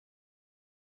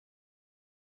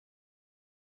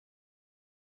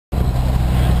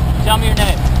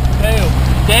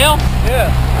Yeah.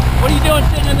 What are you doing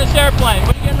sitting in this airplane?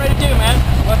 What are you getting ready to do, man?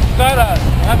 Let's skydiving.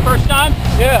 That first time?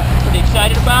 Yeah. Pretty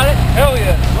excited about it? Hell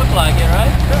yeah. Look like it,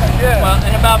 right? Yeah. Well,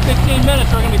 in about 15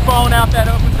 minutes, we're going to be falling out that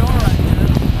open door right there.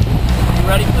 You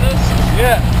ready for this?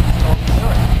 Yeah. Let's do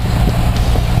it.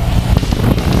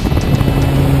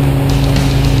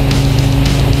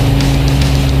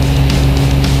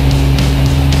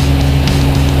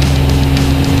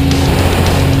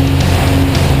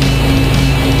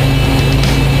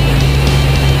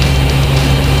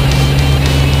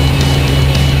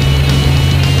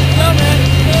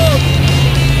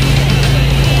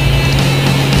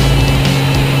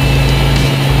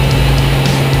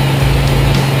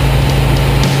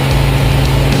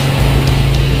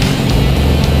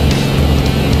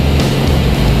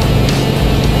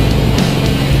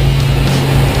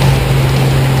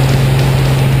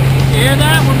 Hear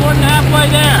that? We're more than halfway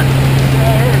there. Yeah,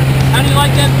 I heard. How do you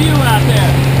like that view out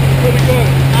there? Pretty good.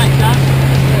 Nice, huh?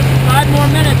 Yeah. 5 more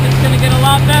minutes, it's going to get a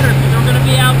lot better because we're going to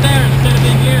be out there instead of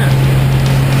in here.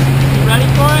 You ready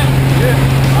for it? Yeah.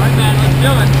 All right, man, let's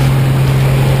do it.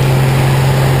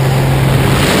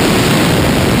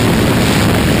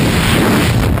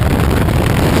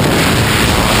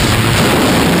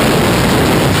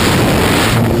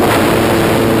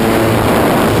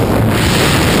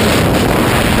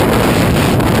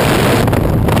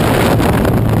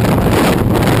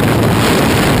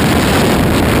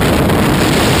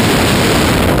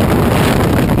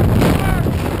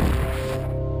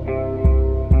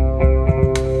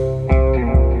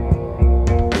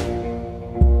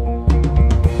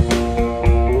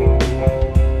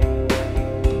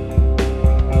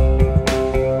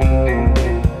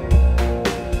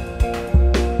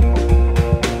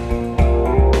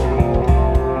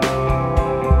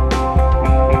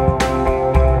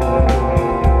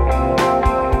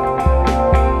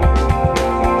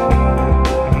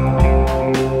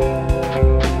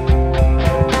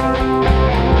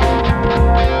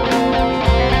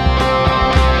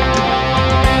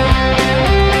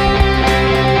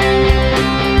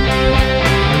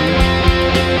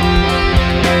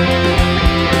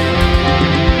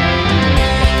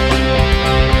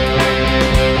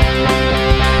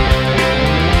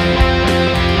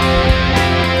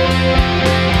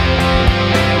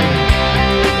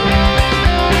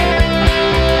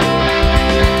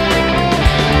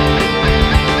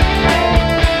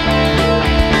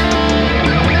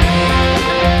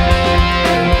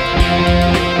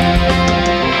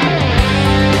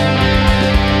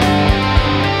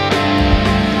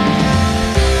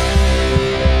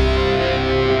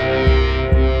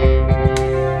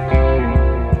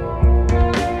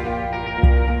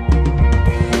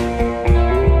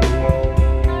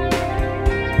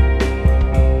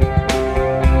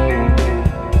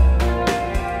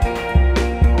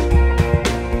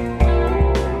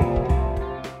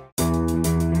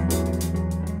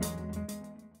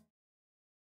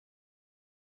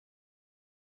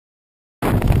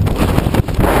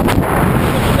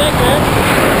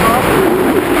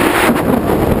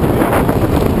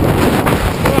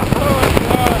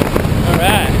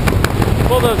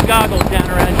 Those goggles down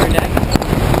around your neck.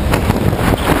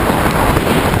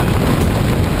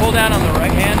 Pull down on the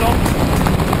right handle.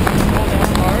 Pull down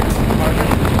hard, harder.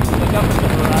 Look up at the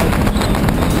horizon.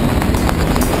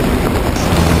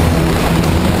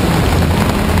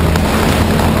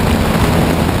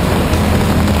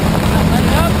 Let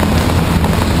it up.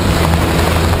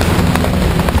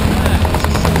 Nice.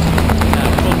 Now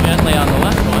pull gently on the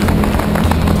left one.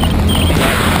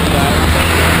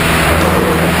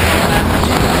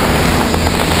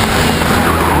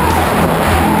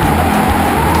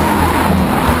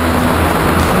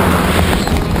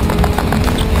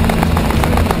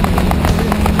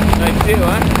 Too,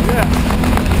 huh? Yeah.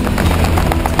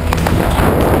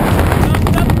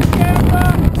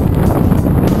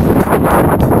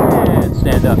 And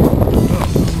stand up.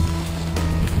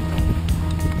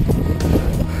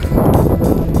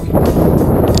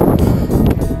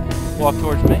 Walk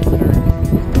towards me.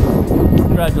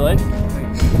 Congratulations.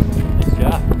 Nice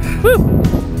job.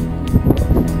 Woo!